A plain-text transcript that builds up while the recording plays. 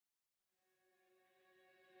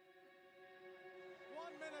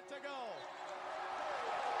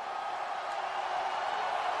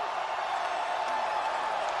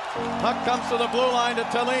Puck comes to the blue line to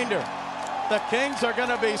Talinder. The Kings are going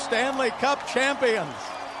to be Stanley Cup champions.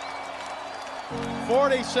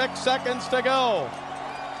 46 seconds to go.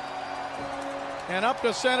 And up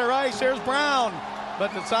to center ice, here's Brown.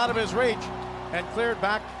 But it's out of his reach and cleared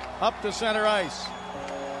back up to center ice.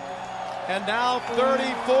 And now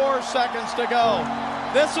 34 seconds to go.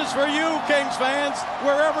 This is for you, Kings fans,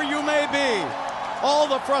 wherever you may be. All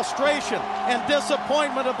the frustration and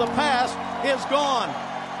disappointment of the past is gone.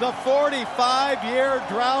 The 45-year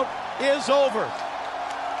drought is over.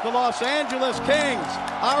 The Los Angeles Kings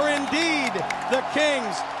are indeed the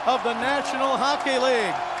kings of the National Hockey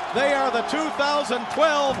League. They are the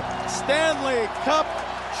 2012 Stanley Cup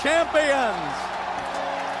champions.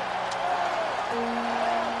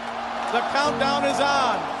 The countdown is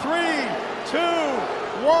on. 3, 2,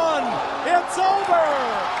 1. It's over.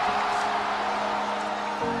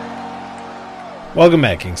 Welcome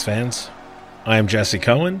back, Kings fans. I am Jesse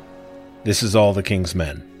Cohen. This is All the Kings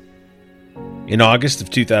Men. In August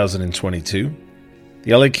of 2022,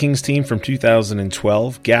 the LA Kings team from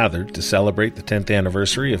 2012 gathered to celebrate the 10th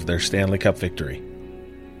anniversary of their Stanley Cup victory.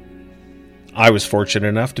 I was fortunate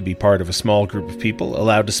enough to be part of a small group of people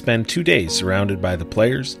allowed to spend 2 days surrounded by the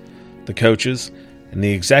players, the coaches, and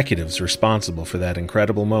the executives responsible for that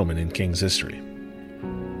incredible moment in Kings history.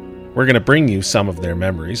 We're going to bring you some of their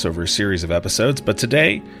memories over a series of episodes, but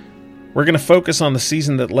today we're going to focus on the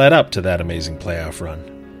season that led up to that amazing playoff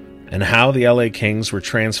run, and how the LA Kings were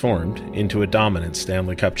transformed into a dominant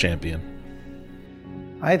Stanley Cup champion.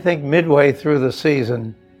 I think midway through the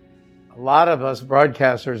season, a lot of us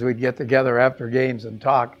broadcasters would get together after games and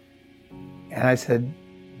talk, and I said,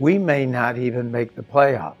 we may not even make the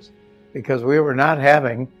playoffs because we were not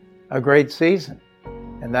having a great season.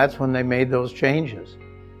 And that's when they made those changes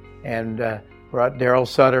and brought Daryl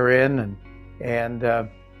Sutter in, and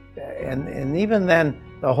even then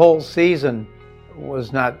the whole season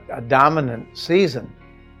was not a dominant season.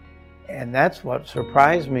 And that's what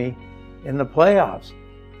surprised me in the playoffs.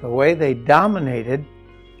 The way they dominated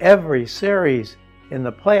every series in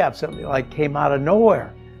the playoffs, it like came out of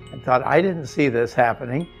nowhere. I thought, I didn't see this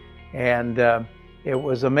happening. And it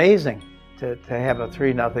was amazing to have a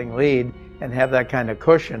 3-0 lead and have that kind of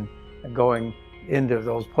cushion going into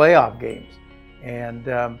those playoff games. And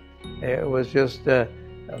it was just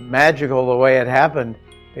magical the way it happened,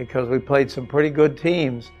 because we played some pretty good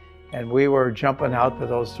teams and we were jumping out to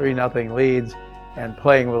those 3-0 leads and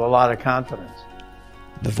playing with a lot of confidence.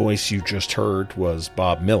 The voice you just heard was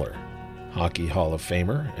Bob Miller, Hockey Hall of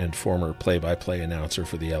Famer and former play-by-play announcer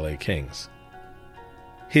for the LA Kings.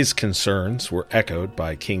 His concerns were echoed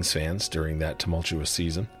by Kings fans during that tumultuous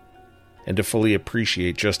season, and to fully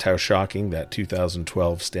appreciate just how shocking that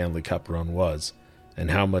 2012 Stanley Cup run was, and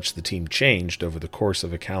how much the team changed over the course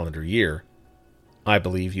of a calendar year, I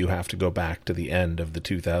believe you have to go back to the end of the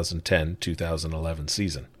 2010-2011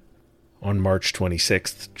 season. On March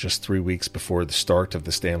 26th, just 3 weeks before the start of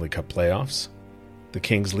the Stanley Cup playoffs, the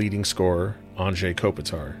Kings' leading scorer, Anze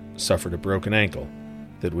Kopitar, suffered a broken ankle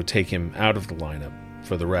that would take him out of the lineup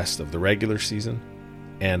for the rest of the regular season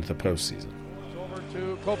and the postseason. Over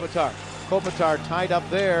to Kopitar. Kopitar tied up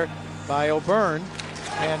there by O'Byrne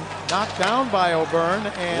and knocked down by O'Byrne.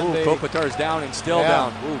 And Kopitar's down and still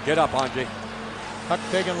down. Ooh, get up, Anze. Puck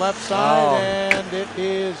taken left side, and it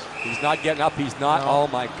is... He's not getting up. He's not. No. Oh,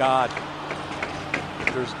 my God.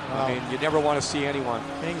 I mean, you never want to see anyone.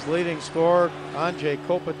 Kings' leading scorer, Anze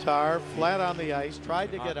Kopitar, flat on the ice,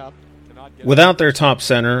 tried to get up. Without their top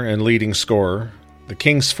center and leading scorer, the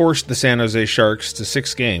Kings forced the San Jose Sharks to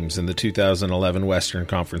 6 games in the 2011 Western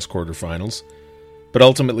Conference quarterfinals, but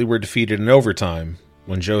ultimately were defeated in overtime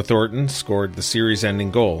when Joe Thornton scored the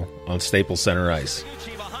series-ending goal on Staples Center ice.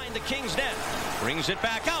 Behind the Kings' net, brings it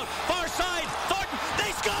back out, far side, Thornton,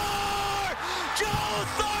 they score! Joe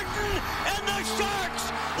Thornton and the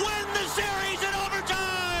Sharks win the series in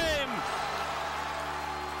overtime!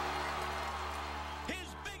 His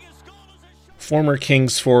biggest goal is a shot. Former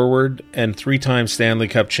Kings forward and 3-time Stanley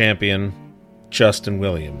Cup champion, Justin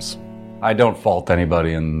Williams. I don't fault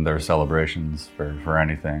anybody in their celebrations for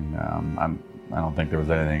anything. I don't think there was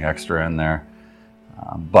anything extra in there.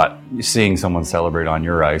 But seeing someone celebrate on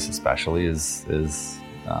your ice especially is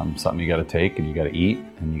something you got to take and you got to eat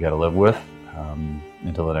and you got to live with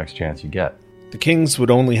until the next chance you get. The Kings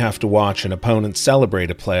would only have to watch an opponent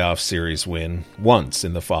celebrate a playoff series win once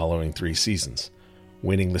in the following 3 seasons,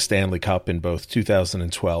 winning the Stanley Cup in both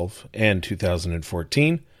 2012 and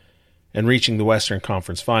 2014, and reaching the Western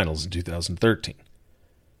Conference Finals in 2013.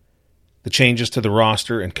 The changes to the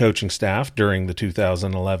roster and coaching staff during the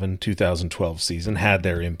 2011-2012 season had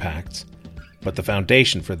their impacts, but the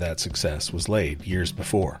foundation for that success was laid years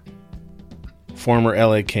before. Former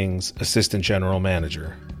LA Kings assistant general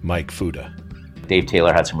manager Mike Futa. Dave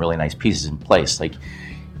Taylor had some really nice pieces in place. Like,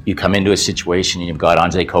 you come into a situation and you've got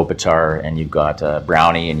Anze Kopitar and you've got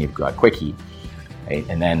Brownie and you've got Quickie, right?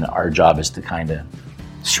 And then our job is to kind of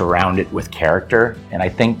surround it with character. And I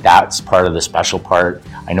think that's part of the special part.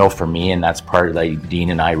 I know for me, and that's part that Dean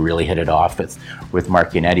and I really hit it off with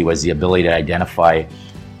Mark Yannetti, was the ability to identify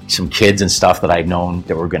some kids and stuff that I've known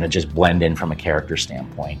that were going to just blend in from a character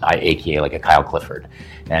standpoint, aka like a Kyle Clifford,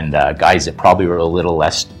 and guys that probably were a little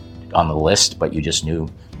less on the list, but you just knew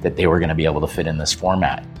that they were going to be able to fit in this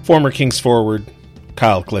format. Former Kings forward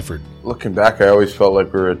Kyle Clifford. Looking back, I always felt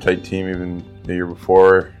like we were a tight team. Even the year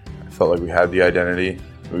before, I felt like we had the identity,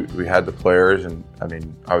 we had the players, and I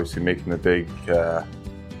mean, obviously making the big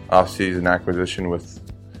off-season acquisition with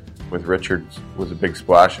Richards was a big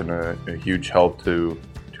splash and a huge help to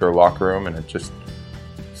our locker room, and it just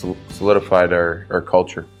solidified our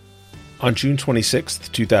culture. On June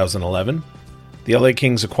 26th, 2011, the LA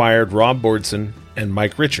Kings acquired Rob Bordson and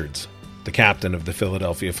Mike Richards, the captain of the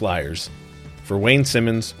Philadelphia Flyers, for Wayne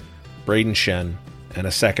Simmons, Braden Shen, and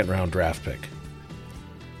a second-round draft pick.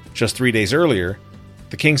 Just 3 days earlier,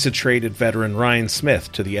 the Kings had traded veteran Ryan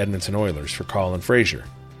Smith to the Edmonton Oilers for Colin Fraser.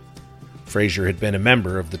 Fraser had been a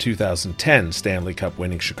member of the 2010 Stanley Cup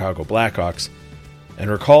winning Chicago Blackhawks and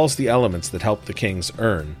recalls the elements that helped the Kings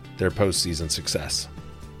earn their postseason success.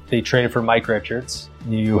 They traded for Mike Richards.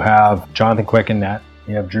 You have Jonathan Quick in net.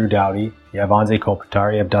 You have Drew Doughty. You have Anze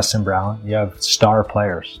Kopitar. You have Dustin Brown. You have star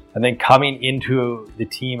players. And then coming into the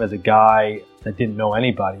team as a guy that didn't know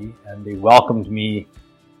anybody, and they welcomed me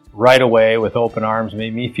right away with open arms,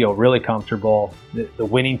 made me feel really comfortable. The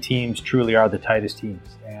winning teams truly are the tightest teams.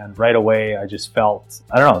 And right away, I just felt,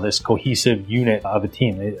 this cohesive unit of a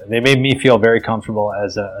team. They made me feel very comfortable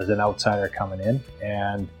as an outsider coming in.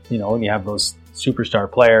 And, when you have those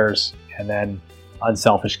superstar players and then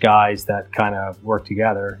unselfish guys that kind of work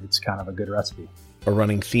together, it's kind of a good recipe. A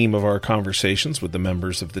running theme of our conversations with the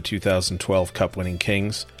members of the 2012 Cup-winning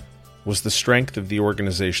Kings was the strength of the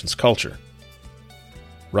organization's culture.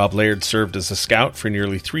 Rob Laird served as a scout for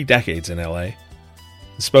nearly 3 decades in LA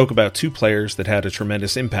and spoke about 2 players that had a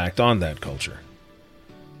tremendous impact on that culture: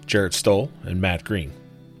 Jarrett Stoll and Matt Green.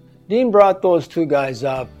 Dean brought those 2 guys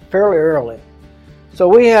up fairly early. So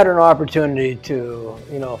we had an opportunity to,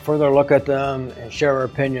 further look at them and share our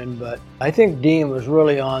opinion. But I think Dean was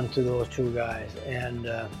really on to those 2 guys. And,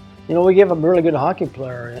 we gave him a really good hockey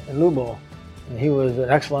player in Lubo. And he was an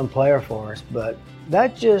excellent player for us. But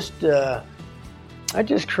that just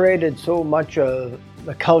created so much of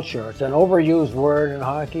the culture. It's an overused word in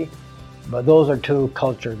hockey, but those are 2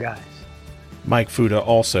 culture guys. Mike Futa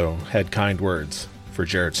also had kind words for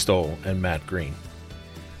Jarrett Stoll and Matt Green.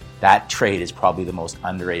 That trade is probably the most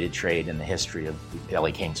underrated trade in the history of the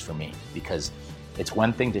LA Kings for me, because it's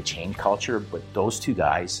one thing to change culture, but those 2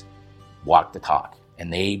 guys walked the talk,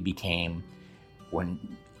 and they became,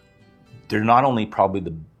 they're not only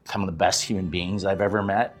probably some of the best human beings I've ever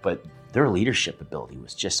met, but their leadership ability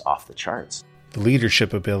was just off the charts. The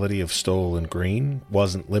leadership ability of Stoll and Green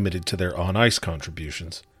wasn't limited to their on-ice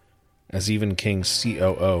contributions, as even Kings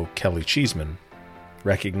COO Kelly Cheeseman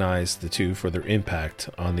recognized the 2 for their impact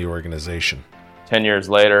on the organization. 10 years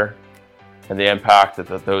later, and the impact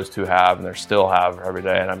that those 2 have, and they still have every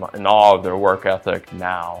day, and I'm in awe of their work ethic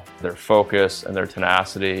now, their focus and their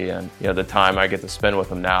tenacity, and the time I get to spend with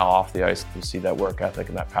them now off the ice, you see that work ethic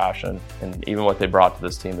and that passion, and even what they brought to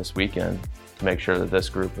this team this weekend to make sure that this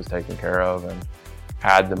group was taken care of and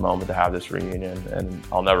had the moment to have this reunion. And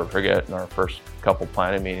I'll never forget, in our first couple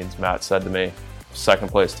planning meetings, Matt said to me, second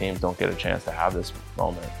place teams don't get a chance to have this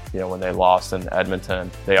moment. When they lost in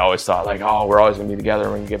Edmonton, they always thought we're always gonna be together,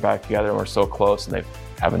 we're gonna get back together, and we're so close, and they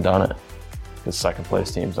haven't done it because second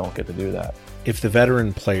place teams don't get to do that. If the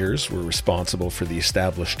veteran players were responsible for the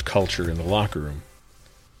established culture in the locker room,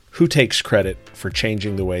 who takes credit for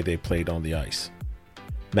changing the way they played on the ice?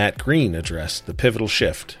 Matt Green addressed the pivotal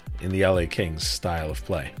shift in the LA Kings' style of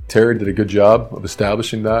play. Terry did a good job of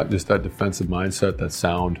establishing that, just that defensive mindset, that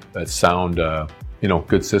sound,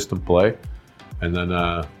 good system play. And then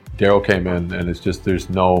Daryl came in, and it's just there's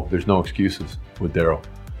no excuses with Daryl.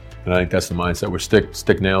 And I think that's the mindset where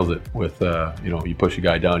Stick nails it with you push a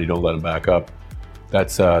guy down, you don't let him back up.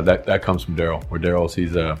 That's that comes from Daryl. Where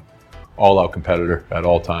he's a all-out competitor at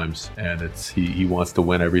all times, and he wants to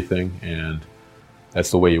win everything, and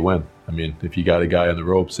that's the way you win. I mean, if you got a guy on the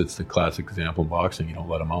ropes, it's the classic example in boxing. You don't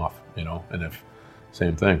let him off, And if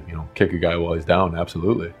same thing, kick a guy while he's down,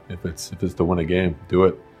 absolutely. If it's to win a game, do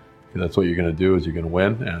it. That's what you're going to do. Is you're going to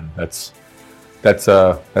win, and that's that's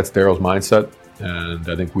Daryl's mindset, and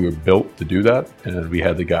I think we were built to do that, and we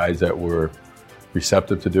had the guys that were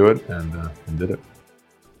receptive to do it and did it.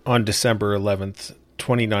 On December 11th,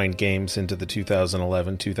 29 games into the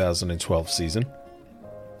 2011-2012 season,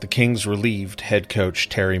 the Kings relieved head coach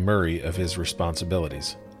Terry Murray of his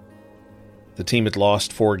responsibilities. The team had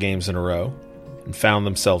lost 4 games in a row and found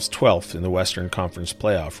themselves 12th in the Western Conference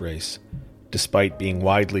playoff race, despite being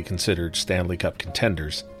widely considered Stanley Cup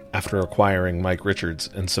contenders after acquiring Mike Richards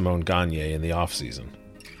and Simone Gagne in the offseason.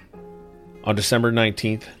 On December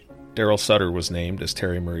 19th, Daryl Sutter was named as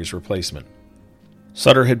Terry Murray's replacement.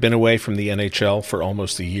 Sutter had been away from the NHL for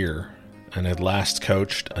almost a year and had last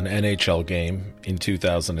coached an NHL game in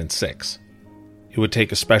 2006. It would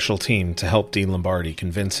take a special team to help Dean Lombardi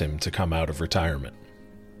convince him to come out of retirement.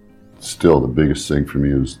 Still, the biggest thing for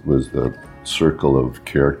me was the circle of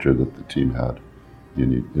character that the team had.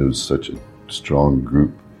 It was such a strong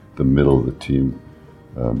group, the middle of the team,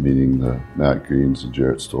 meaning the Matt Greens, the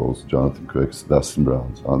Jarrett Stolls, Jonathan Quicks, the Dustin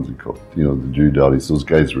Browns, Anze Kopitar, the Drew Doughties. Those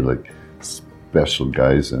guys were like special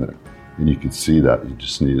guys in it, and you could see that. They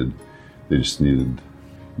just needed,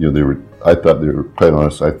 I thought they were, quite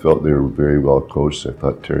honest, I felt they were very well coached. I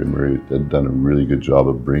thought Terry Murray had done a really good job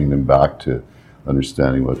of bringing them back to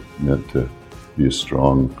understanding what it meant to be a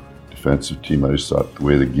strong defensive team. I just thought the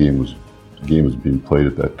way the game was being played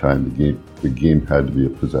at that time, the game had to be a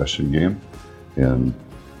possession game, and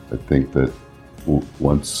I think that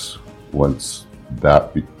once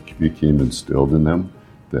that became instilled in them,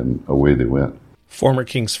 then away they went. Former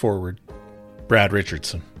Kings forward Brad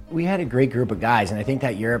Richardson. We had a great group of guys, and I think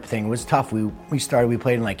that Europe thing was tough. We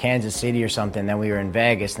played in like Kansas City or something, then we were in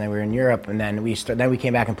Vegas, and then we were in Europe, and then we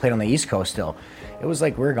came back and played on the East Coast still. It was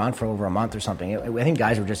like we were gone for over a month or something. I think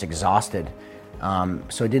guys were just exhausted.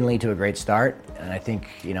 So it didn't lead to a great start, and I think,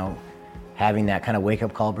 having that kind of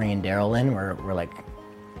wake-up call, bringing Daryl in, we're like,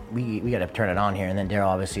 we got to turn it on here. And then Daryl,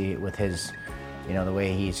 obviously, with his, the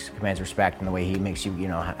way he commands respect and the way he makes you,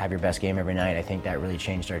 have your best game every night, I think that really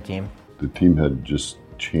changed our team. The team had just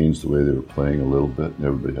changed the way they were playing a little bit, and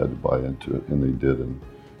everybody had to buy into it, and they did. And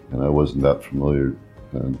I wasn't that familiar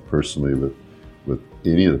personally with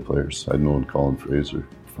any of the players. I'd known Colin Fraser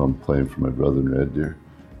from playing for my brother in Red Deer,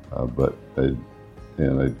 but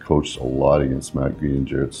I'd coached a lot against Matt Green and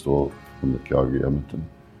Jarrett Stoll from the Calgary Edmonton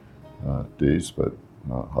days, but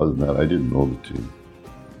other than that, I didn't know the team.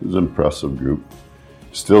 It was an impressive group.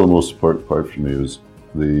 Still, the most important part for me was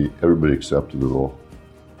everybody accepted the role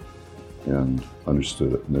and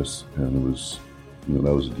understood it. And it was,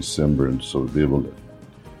 that was in December, and so to be able to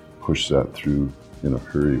push that through in a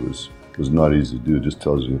hurry was not easy to do. It just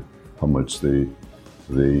tells you how much they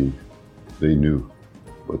knew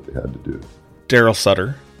what they had to do. Daryl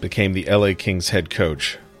Sutter became the LA Kings head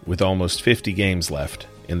coach with almost 50 games left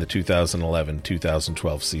in the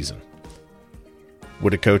 2011-2012 season.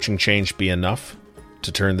 Would a coaching change be enough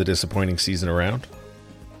to turn the disappointing season around?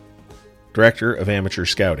 Director of Amateur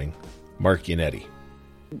Scouting, Mark Yannetti.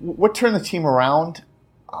 What turned the team around?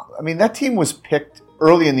 I mean, that team was picked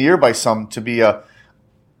early in the year by some to be a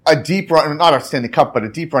deep run, not a Stanley Cup, but a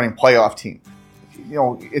deep running playoff team.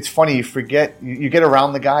 It's funny, you forget, you get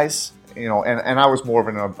around the guys, and I was more of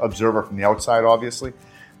an observer from the outside, obviously,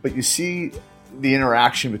 but you see the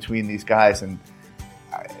interaction between these guys, and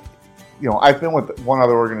I've been with one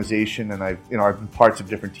other organization, and I've been parts of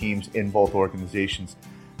different teams in both organizations.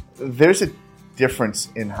 There's a difference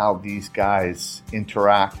in how these guys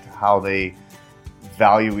interact, how they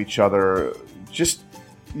value each other, just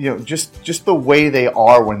the way they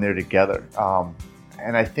are when they're together.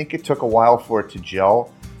 And I think it took a while for it to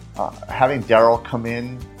gel. Having Daryl come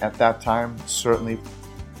in at that time certainly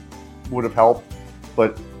would have helped,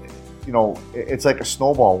 but it's like a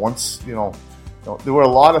snowball. Once there were a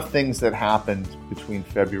lot of things that happened between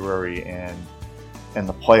February and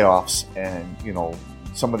the playoffs, and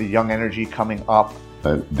some of the young energy coming up.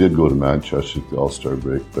 I did go to Manchester at the All-Star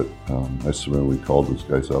break, but I remember we called those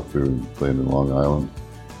guys up there and playing in Long Island,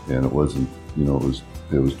 and it wasn't,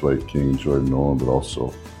 it was Dwight King and Jordan Nolan, but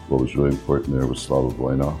also what was really important there was Slava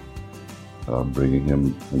Voinov, bringing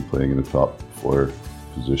him and playing in the top 4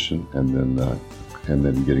 position, and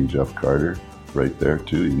then getting Jeff Carter right there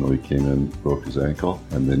too. He came in, broke his ankle,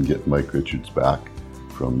 and then get Mike Richards back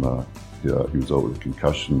from. He was out with a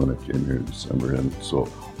concussion when I came here in December, and so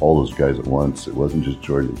all those guys at once. It wasn't just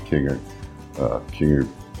Jordan Kinger.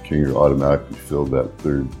 Kinger automatically filled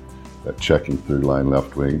that checking third line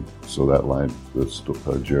left wing. So that line with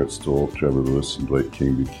Jarrett Stoll, Trevor Lewis, and Dwight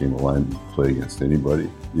King became a line to play against anybody.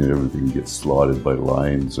 Everything gets slotted by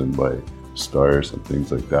lines and by stars and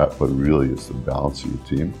things like that, but really it's the balance of your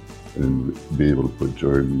team. And be able to put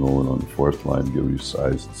Jordan Nolan on the fourth line, give you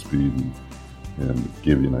size and speed, and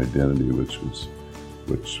give you an identity, which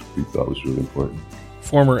we thought was really important.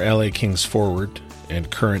 Former LA Kings forward and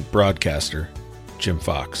current broadcaster, Jim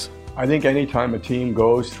Fox. I think anytime a team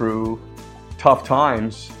goes through tough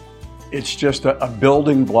times, it's just a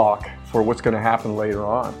building block for what's going to happen later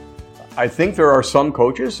on. I think there are some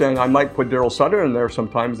coaches, and I might put Daryl Sutter in there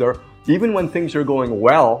sometimes, there, even when things are going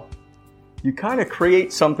well, you kind of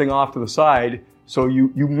create something off to the side so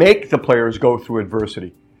you make the players go through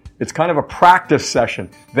adversity. It's kind of a practice session.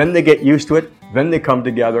 Then they get used to it, then they come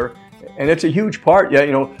together, and it's a huge part. Yeah,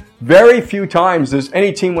 you know, very few times does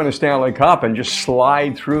any team win a Stanley Cup and just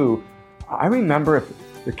slide through. I remember if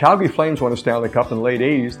the Calgary Flames won a Stanley Cup in the late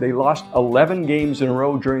 80s, they lost 11 games in a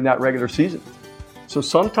row during that regular season. So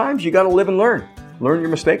sometimes you got to live and learn. Learn your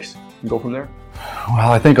mistakes and go from there.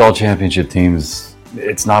 Well, I think all championship teams,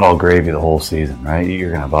 it's not all gravy the whole season, right?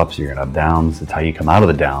 You're going to have ups, you're going to have downs. It's how you come out of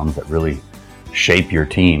the downs that really shape your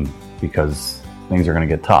team, because things are going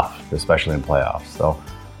to get tough, especially in playoffs. So,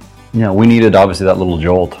 you know, we needed obviously that little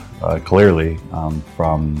jolt, clearly,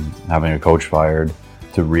 from having a coach fired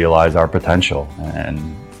to realize our potential.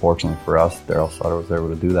 And fortunately for us, Daryl Sutter was able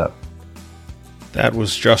to do that. That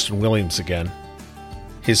was Justin Williams again.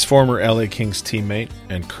 His former LA Kings teammate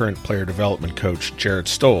and current player development coach, Jarrett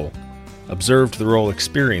Stoll, observed the role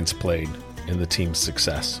experience played in the team's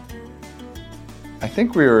success. I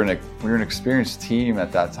think we were an experienced team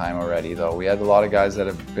at that time already, though. We had a lot of guys that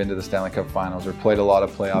have been to the Stanley Cup Finals or played a lot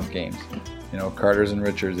of playoff games. You know, Carters and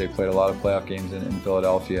Richards, they played a lot of playoff games in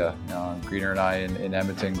Philadelphia. Greener and I in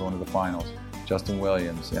Edmonton going to the finals. Justin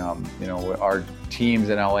Williams, you know, our teams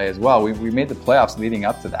in LA as well. We made the playoffs leading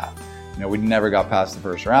up to that. You know, we never got past the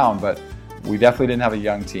first round, but we definitely didn't have a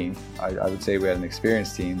young team. I would say we had an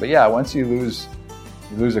experienced team. But yeah, once you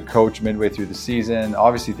lose a coach midway through the season,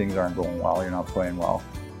 obviously things aren't going well, you're not playing well.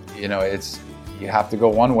 You know, you have to go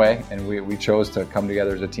one way, and we chose to come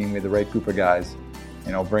together as a team with the right group of guys.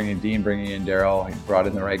 You know, bringing in Daryl, he brought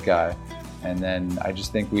in the right guy. And then I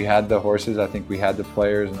just think we had the horses, I think we had the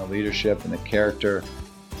players and the leadership and the character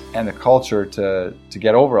and the culture to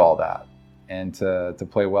get over all that and to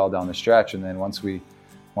play well down the stretch. And then once we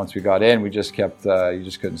got in, we just kept, you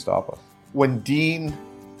just couldn't stop us. When Dean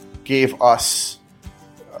gave us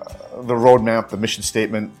the roadmap, the mission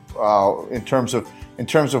statement, in terms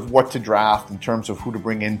of what to draft, in terms of who to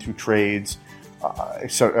bring in through trades,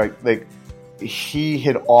 he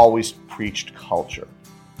had always preached culture.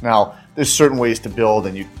 Now, there's certain ways to build,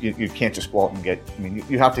 and you can't just go out and get. I mean,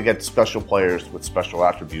 you have to get special players with special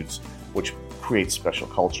attributes, which creates special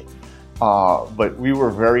culture. But we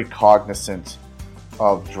were very cognizant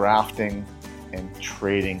of drafting and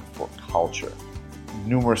trading for culture.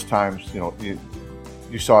 Numerous times, you know,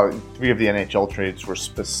 you saw 3 of the NHL trades were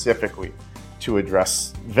specifically to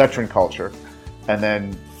address veteran culture, and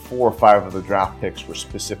then 4 or 5 of the draft picks were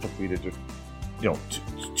specifically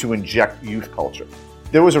to inject youth culture.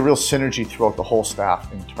 There was a real synergy throughout the whole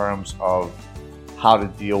staff in terms of how to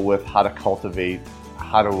deal with, how to cultivate,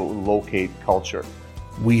 how to locate culture.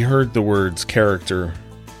 We heard the words character,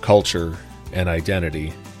 culture, and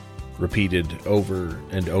identity repeated over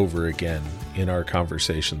and over again in our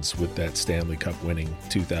conversations with that Stanley Cup winning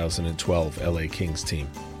 2012 LA Kings team.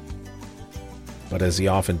 But as he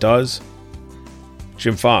often does,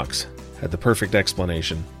 Jim Fox had the perfect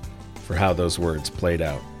explanation for how those words played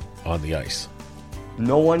out on the ice.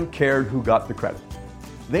 No one cared who got the credit.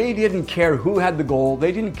 They didn't care who had the goal.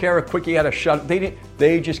 They didn't care if Quickie had a shot.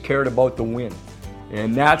 They just cared about the win.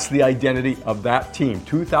 And that's the identity of that team.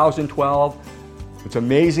 2012, it's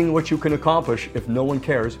amazing what you can accomplish if no one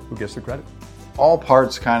cares who gets the credit. All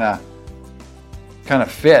parts kind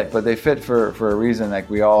of fit, but they fit for a reason. Like,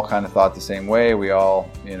 we all kind of thought the same way. We all,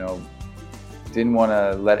 you know, didn't want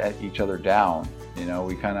to let each other down. You know,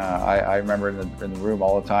 we kind of, I remember in the room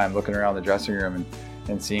all the time, looking around the dressing room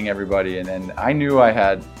and seeing everybody. And then I knew I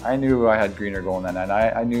had Greener going that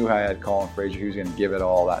night. I knew I had Colin Fraser. He was going to give it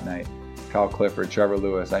all that night. Kyle Clifford, Trevor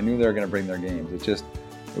Lewis. I knew they were going to bring their games.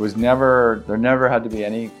 There never had to be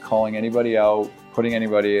any calling anybody out, putting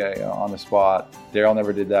anybody on the spot. Daryl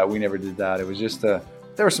never did that. We never did that. It was just there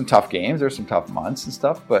were some tough games. There were some tough months and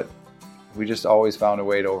stuff, but we just always found a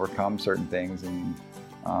way to overcome certain things and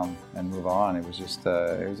move on. It was just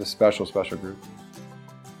it was a special group.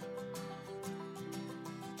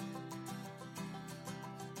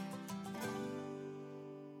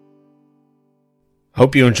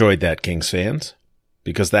 Hope you enjoyed that, Kings fans,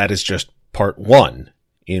 because that is just part 1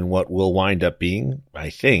 in what will wind up being, I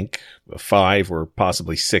think, a 5 or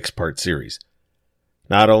possibly 6-part series.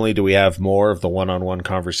 Not only do we have more of the one-on-one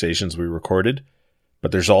conversations we recorded,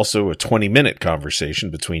 but there's also a 20-minute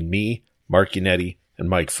conversation between me, Mark Yannetti, and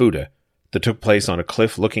Mike Fuda that took place on a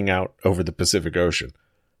cliff looking out over the Pacific Ocean.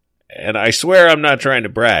 And I swear I'm not trying to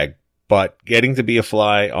brag, but getting to be a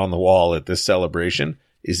fly on the wall at this celebration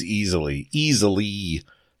is easily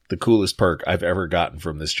the coolest perk I've ever gotten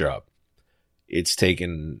from this job. It's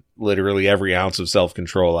taken literally every ounce of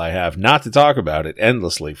self-control I have not to talk about it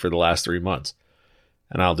endlessly for the last 3 months.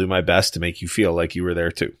 And I'll do my best to make you feel like you were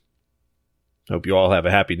there too. Hope you all have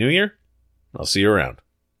a happy new year. I'll see you around.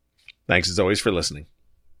 Thanks as always for listening.